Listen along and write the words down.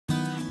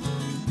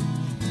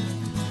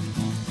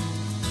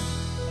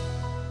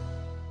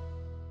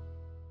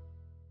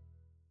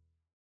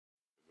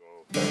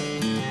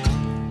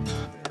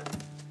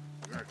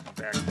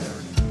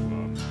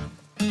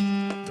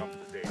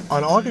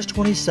On August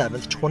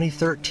 27,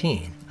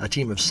 2013, a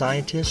team of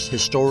scientists,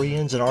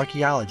 historians, and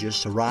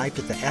archaeologists arrived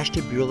at the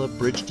Ashtabula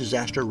Bridge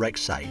disaster wreck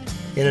site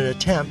in an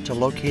attempt to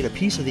locate a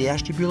piece of the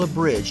Ashtabula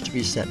Bridge to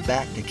be sent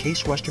back to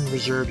Case Western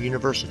Reserve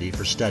University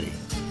for study.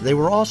 They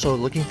were also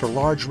looking for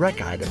large wreck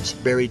items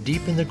buried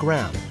deep in the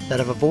ground that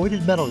have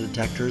avoided metal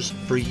detectors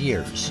for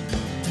years.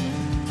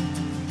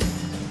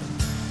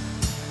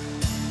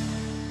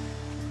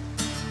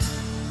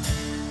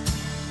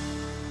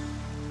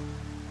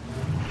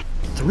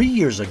 Three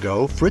years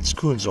ago, Fritz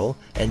Kunzel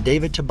and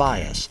David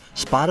Tobias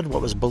spotted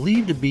what was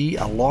believed to be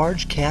a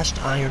large cast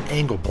iron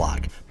angle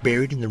block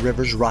buried in the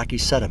river's rocky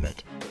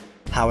sediment.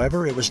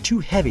 However, it was too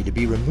heavy to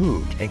be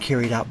removed and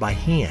carried out by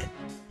hand,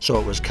 so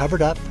it was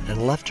covered up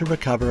and left to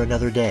recover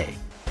another day.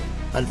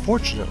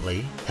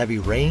 Unfortunately, heavy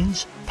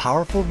rains,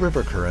 powerful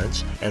river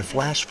currents, and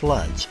flash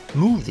floods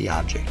moved the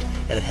object,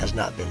 and it has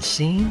not been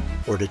seen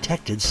or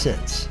detected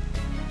since.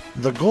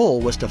 The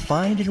goal was to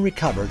find and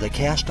recover the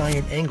cast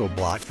iron angle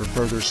block for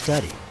further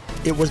study.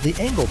 It was the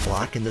angle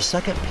block in the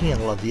second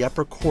panel of the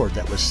upper cord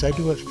that was said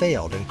to have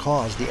failed and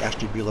caused the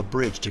Ashtabula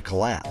Bridge to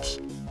collapse.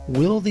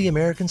 Will the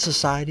American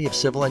Society of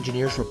Civil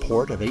Engineers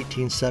report of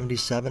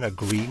 1877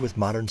 agree with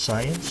modern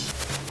science?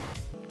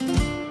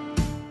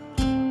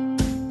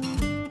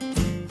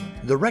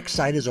 The wreck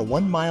site is a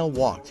 1-mile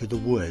walk through the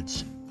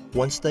woods.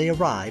 Once they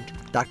arrived,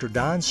 Dr.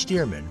 Don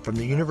Stearman from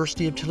the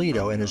University of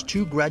Toledo and his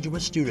 2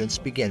 graduate students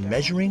began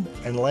measuring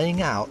and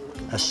laying out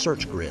a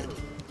search grid.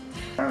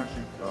 Why don't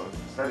you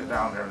set it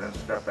down there and then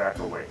step back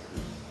away?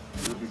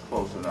 You'll be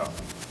close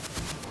enough.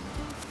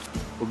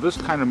 Well, this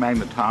kind of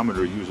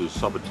magnetometer uses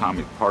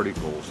subatomic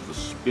particles, the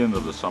spin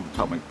of the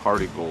subatomic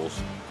particles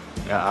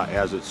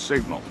as its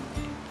signal.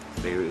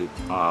 They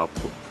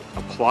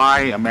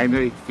apply a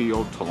magnetic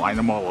field to line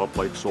them all up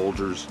like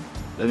soldiers.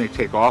 Then they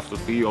take off the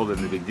field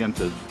and they begin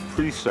to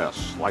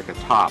precess like a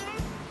top.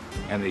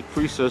 And they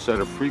precess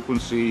at a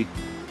frequency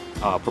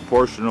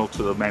proportional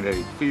to the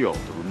magnetic field.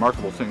 The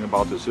remarkable thing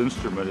about this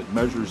instrument, it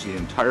measures the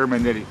entire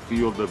magnetic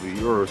field of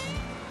the Earth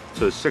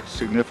to 6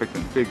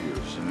 significant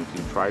figures. And if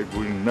you try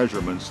doing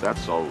measurements,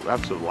 that's a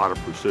lot of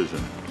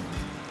precision.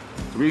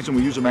 The reason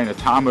we use a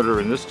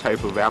magnetometer in this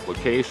type of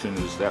application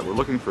is that we're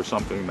looking for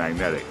something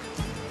magnetic.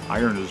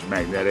 Iron is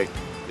magnetic,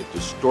 it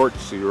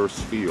distorts the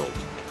Earth's field.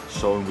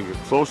 So when we get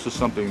close to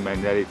something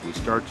magnetic, we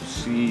start to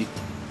see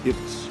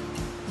its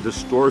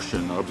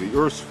distortion of the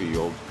Earth's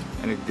field,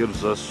 and it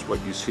gives us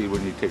what you see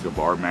when you take a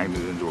bar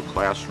magnet into a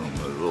classroom,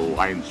 the little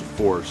lines of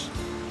force.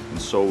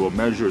 And so we'll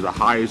measure the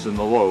highs and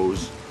the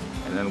lows,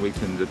 and then we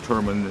can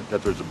determine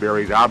that there's a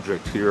buried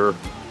object here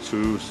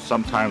to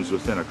sometimes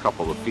within a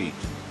couple of feet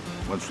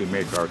once we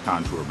make our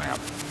contour map.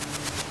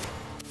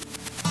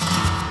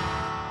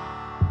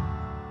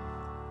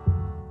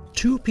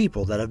 Two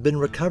people that have been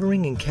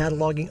recovering and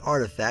cataloging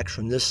artifacts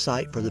from this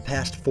site for the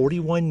past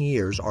 41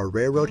 years are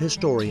railroad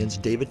historians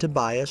David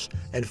Tobias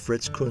and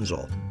Fritz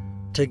Kunzel.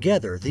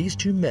 Together, these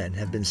 2 men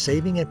have been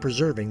saving and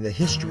preserving the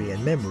history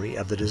and memory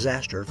of the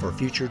disaster for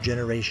future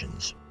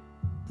generations.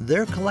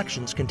 Their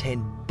collections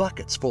contain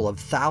buckets full of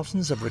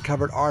thousands of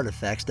recovered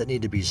artifacts that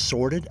need to be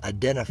sorted,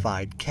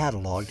 identified,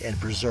 cataloged, and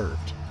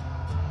preserved.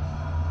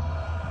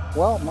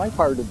 Well, my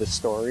part of the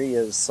story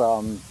is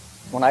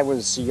when I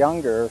was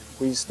younger,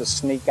 we used to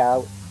sneak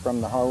out from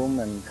the home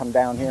and come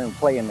down here and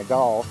play in the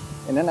Gulf.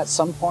 And then at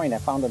some point I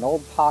found an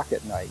old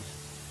pocket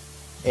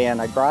knife.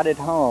 And I brought it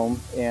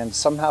home, and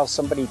somehow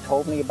somebody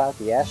told me about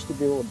the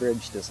Ashtabula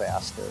Bridge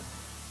disaster.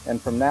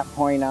 And from that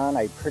point on,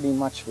 I pretty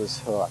much was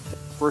hooked.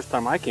 First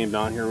time I came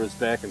down here was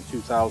back in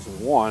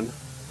 2001.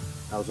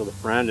 I was with a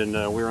friend, and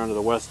we were under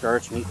the West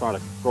Arch, and he found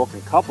a broken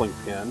coupling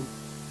pin,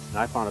 and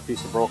I found a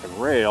piece of broken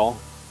rail.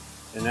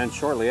 And then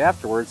shortly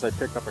afterwards, I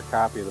picked up a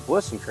copy of the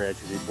Bliss and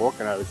Tragedy book,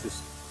 and I was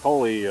just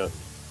totally, I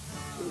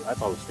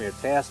thought it was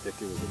fantastic.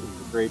 It was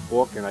a great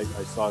book, and I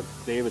saw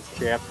David's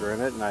chapter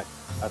in it, and I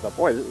thought,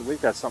 boy, we've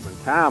got something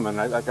in common.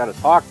 I've got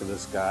to talk to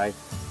this guy.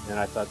 And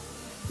I thought,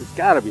 there's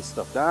got to be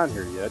stuff down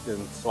here yet.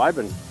 And so I've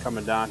been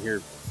coming down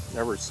here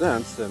ever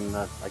since, and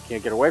I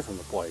can't get away from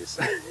the place.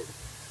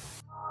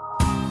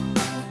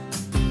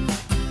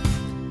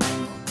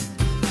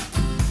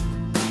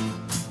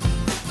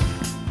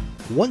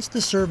 Once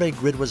the survey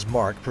grid was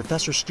marked,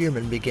 Professor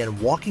Stearman began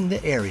walking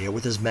the area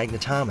with his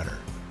magnetometer.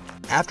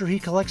 After he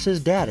collects his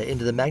data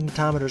into the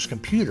magnetometer's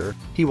computer,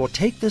 he will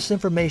take this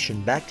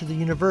information back to the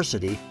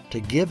university to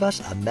give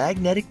us a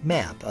magnetic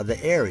map of the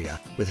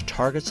area with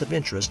targets of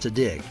interest to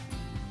dig.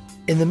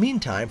 In the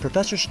meantime,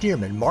 Professor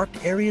Stearman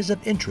marked areas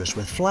of interest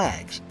with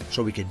flags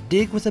so we could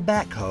dig with a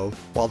backhoe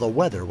while the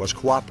weather was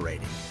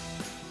cooperating.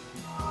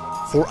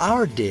 For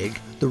our dig,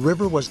 the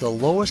river was the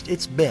lowest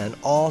it's been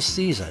all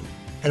season,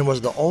 and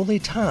was the only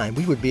time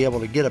we would be able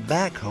to get a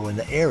backhoe in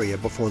the area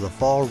before the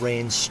fall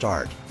rains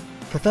start.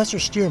 Professor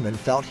Stearman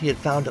felt he had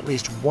found at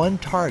least 1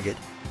 target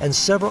and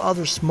several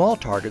other small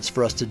targets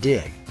for us to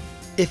dig.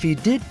 If he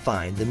did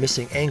find the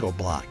missing angle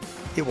block,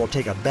 it will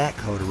take a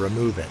backhoe to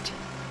remove it.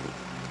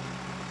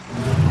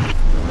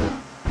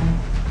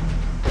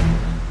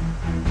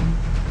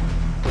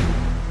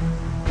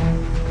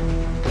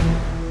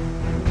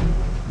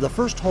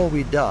 first hole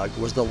we dug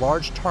was the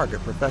large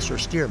target Professor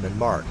Stearman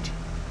marked.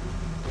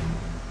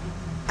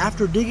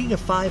 After digging a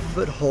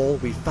 5-foot hole,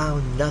 we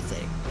found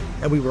nothing,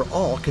 and we were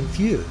all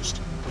confused.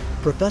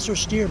 Professor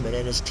Stearman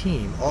and his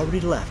team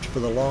already left for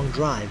the long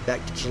drive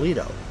back to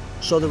Toledo,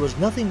 so there was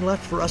nothing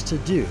left for us to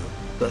do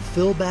but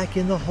fill back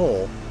in the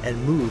hole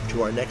and move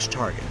to our next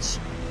targets.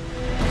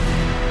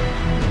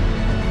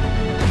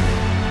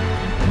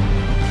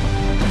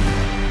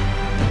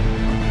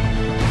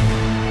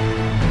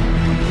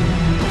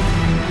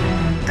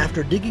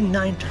 After digging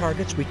 9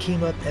 targets, we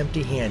came up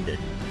empty-handed.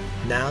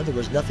 Now there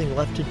was nothing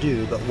left to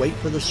do but wait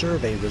for the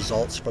survey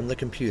results from the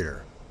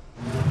computer.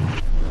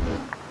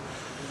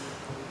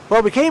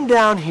 Well, we came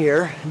down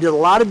here and did a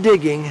lot of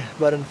digging,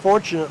 but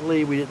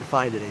unfortunately we didn't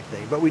find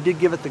anything. But we did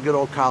give it the good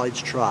old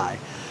college try.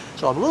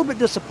 So I'm a little bit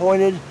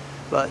disappointed,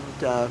 but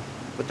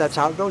that's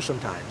how it goes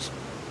sometimes.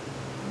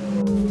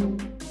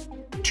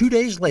 2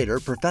 days later,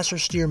 Professor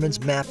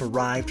Stearman's map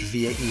arrived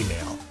via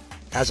email.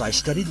 As I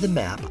studied the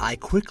map, I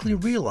quickly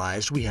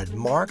realized we had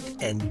marked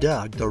and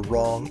dug the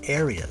wrong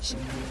areas.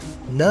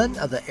 None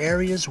of the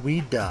areas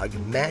we dug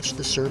matched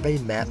the survey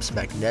map's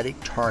magnetic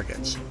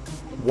targets.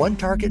 One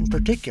target in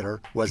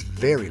particular was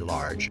very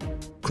large.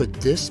 Could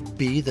this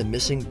be the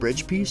missing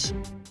bridge piece?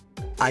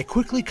 I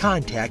quickly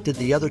contacted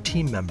the other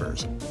team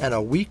members, and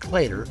a week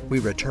later we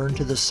returned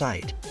to the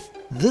site.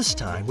 This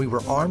time we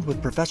were armed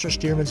with Professor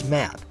Stearman's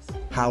map.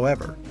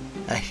 However,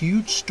 a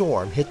huge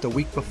storm hit the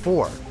week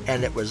before,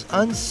 and it was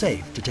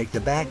unsafe to take the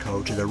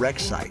backhoe to the wreck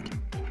site.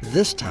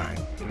 This time,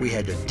 we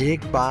had to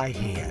dig by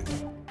hand.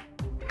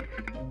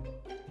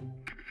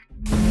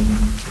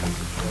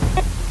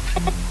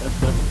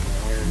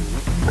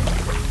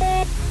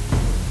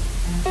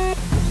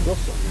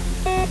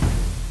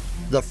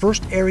 The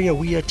first area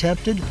we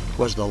attempted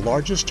was the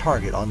largest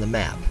target on the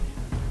map.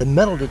 The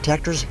metal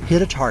detectors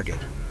hit a target,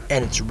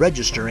 and it's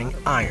registering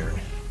iron.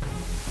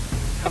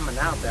 Coming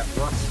out that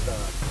rust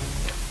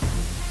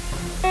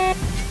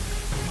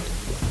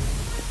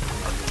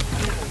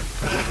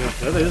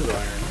That is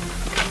iron.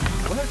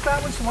 I wonder if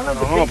that was one of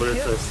the big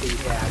hits he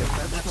had.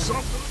 If that's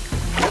something.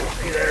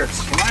 Hey there,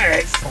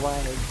 slag.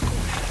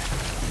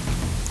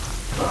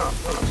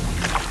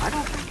 I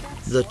don't think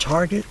that's... The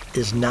target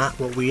is not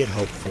what we had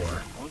hoped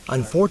for.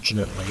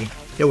 Unfortunately,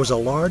 it was a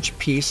large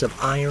piece of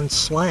iron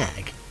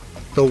slag,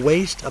 the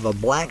waste of a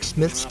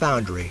blacksmith's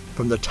foundry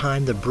from the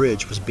time the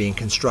bridge was being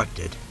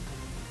constructed.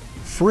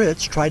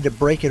 Fritz tried to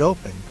break it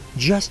open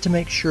just to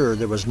make sure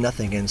there was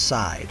nothing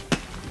inside.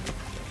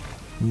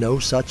 No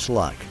such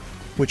luck,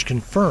 which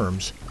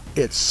confirms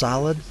it's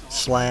solid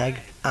slag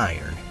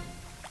iron.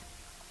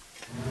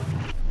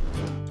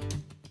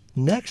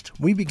 Next,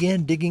 we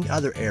began digging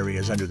other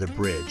areas under the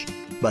bridge,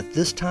 but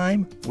this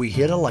time we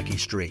hit a lucky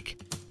streak.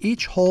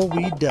 Each hole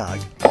we dug,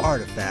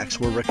 artifacts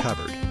were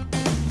recovered.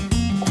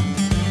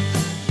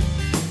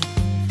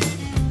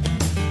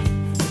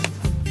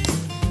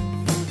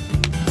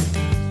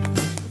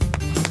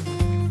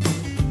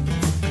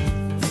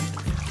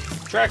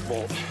 Track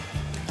bolt.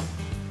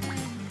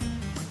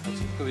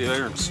 That's the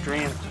iron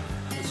strand.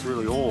 It's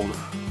really old.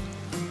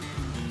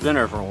 Been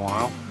there for a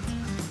while.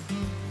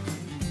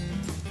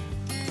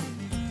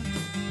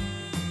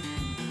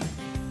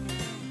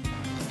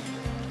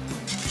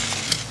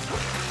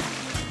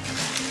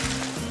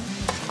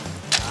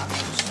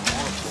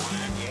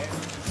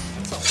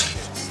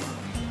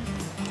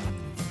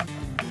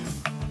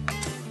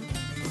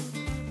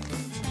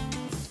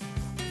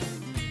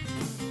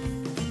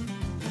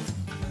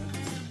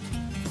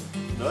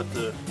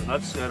 The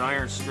nut's got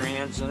iron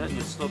strands in it, and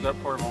it's still got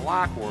part of a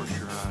lock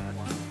washer on it.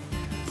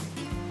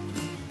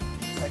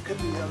 That could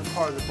be the other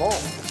part of the bolt.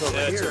 It's over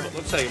here. It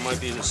looks like it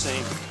might be the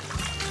same,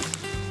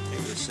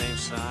 maybe the same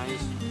size.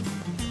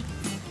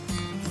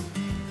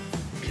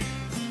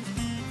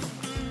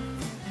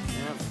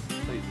 Yeah,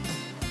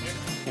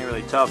 can't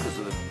really tell because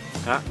of the.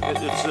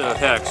 It's a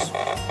hex.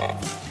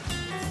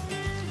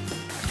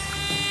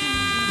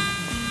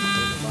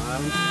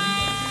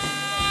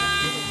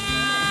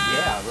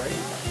 Yeah, right?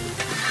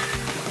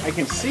 I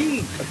can see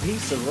a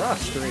piece of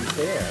rust right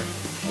there.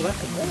 Well,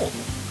 that's a bolt.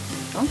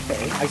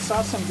 Okay, I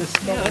saw some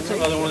discoloration. Yeah, that's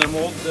another one of them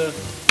old.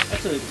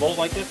 That's a bolt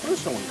like that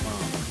first one we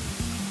found.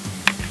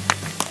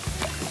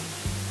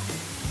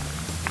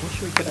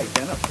 Wish we could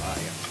identify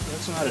it.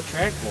 That's not a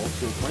track bolt,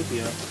 so it might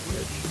be off the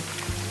bridge.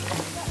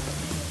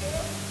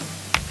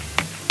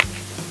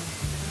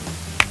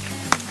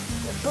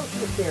 Go to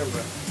the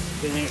camera.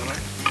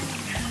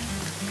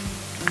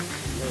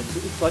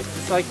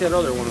 It's like that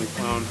other one we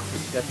found.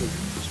 It's got the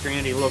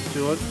strandy look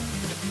to it.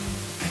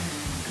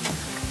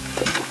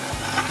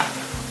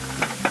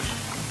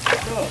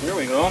 Oh, here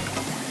we go.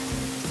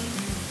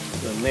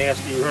 It's a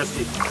nasty,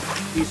 rusty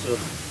piece of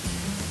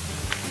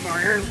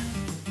iron.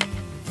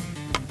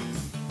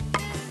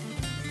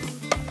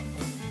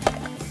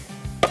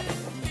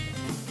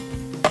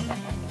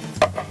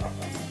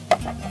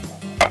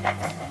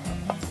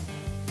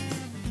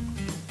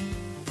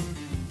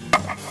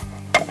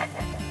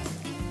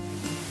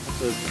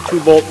 It's a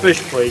 2-bolt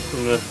fish plate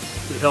from that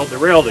held the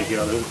rail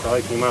together. It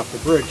probably came off the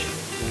bridge.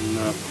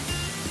 And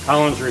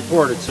Collins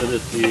reported said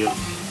that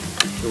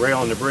the rail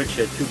on the bridge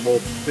had 2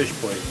 bolt fish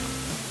plates.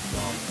 So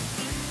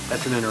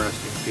that's an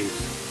interesting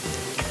piece.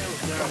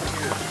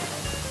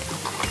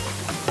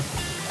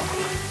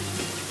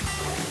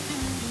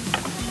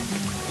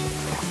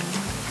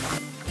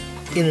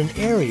 In an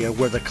area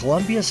where the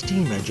Columbia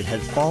steam engine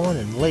had fallen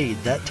and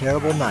laid that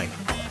terrible night,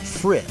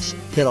 Fritz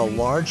hit a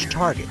large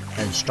target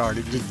and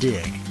started to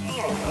dig.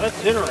 Oh,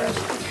 that's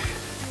interesting.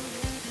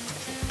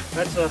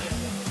 That's a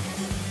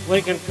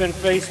Lincoln fin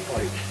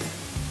faceplate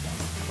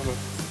from a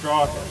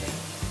straw head.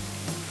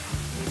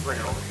 Let me bring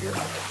it over here.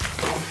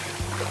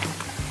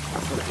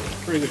 That's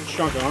a pretty good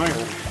chunk of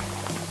iron.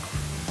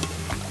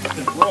 It's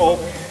been broke.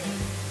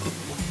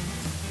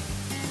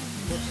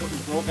 Looks like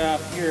it broke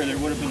out here. There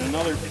would have been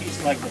another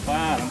piece like the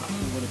bottom.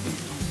 It would have been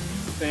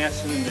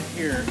fastened into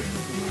here,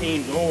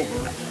 painted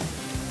over.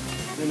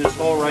 Then this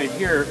hole right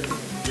here,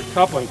 your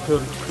coupling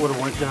would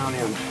have went down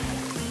in.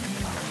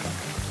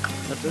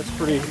 That's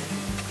pretty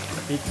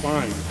deep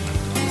find.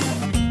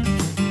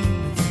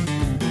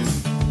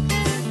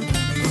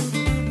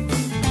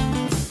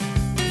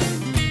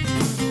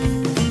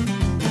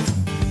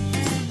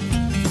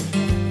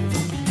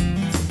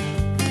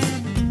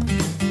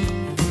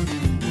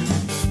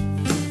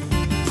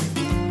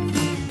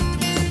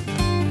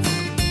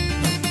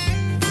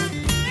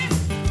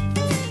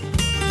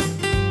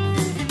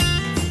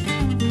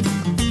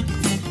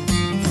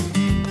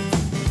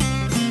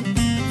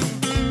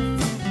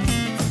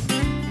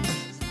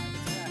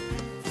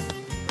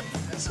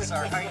 This is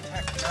our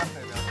high-tech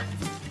method of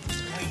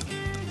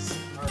cleaning these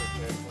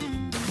artifacts.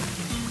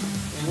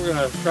 We're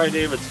going to try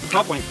David's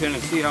coupling pin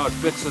and see how it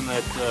fits in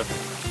that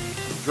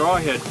draw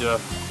head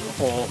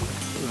hole.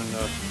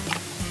 And,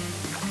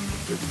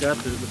 it's got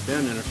the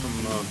bend in it from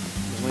the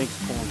links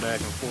pulling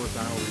back and forth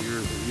on over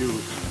years of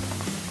use.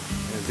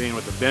 And being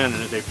with the bend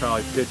in it, they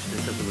probably pitched it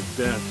because it was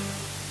bent.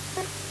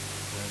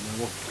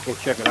 And we'll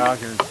check it out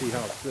here and see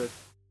how it fits.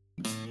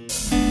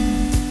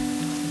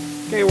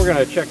 Okay, we're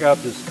going to check out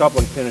this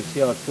coupling pin and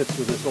see how it fits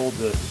with this old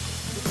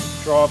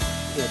straw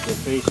at the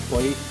base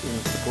plate. And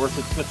of course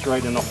it fits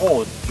right in the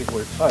hole. It's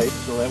particularly tight,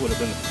 so that would have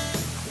been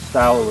the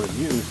style it would have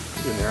used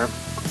in there.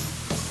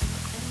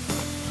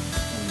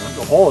 And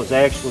the hole is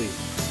actually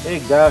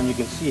egged out, and you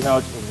can see how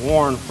it's been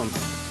worn from,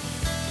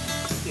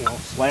 you know,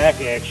 slack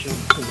action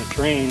in the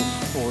trains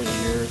over the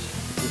years.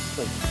 It's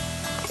like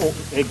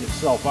egged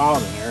itself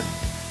out in there.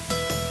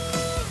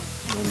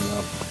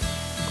 And,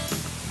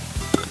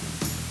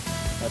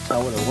 that's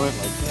how it went,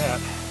 like that.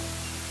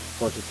 Of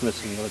course, it's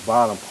missing the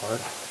bottom part.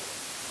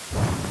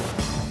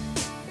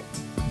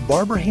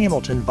 Barbara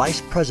Hamilton,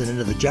 vice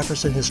president of the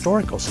Jefferson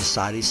Historical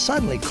Society,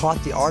 suddenly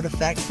caught the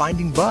artifact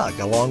finding bug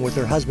along with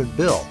her husband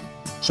Bill,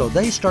 so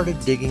they started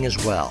digging as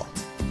well.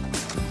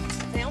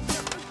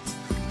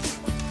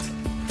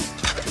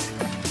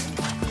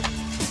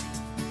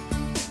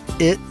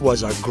 It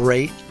was a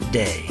great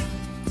day.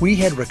 We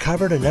had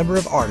recovered a number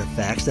of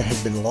artifacts that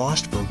had been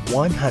lost for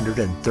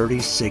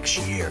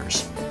 136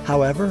 years.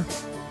 However,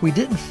 we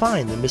didn't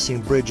find the missing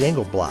bridge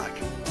angle block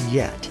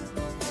yet.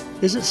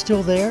 Is it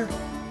still there?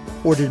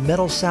 Or did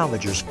metal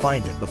salvagers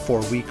find it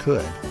before we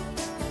could?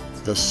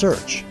 The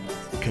search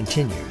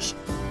continues.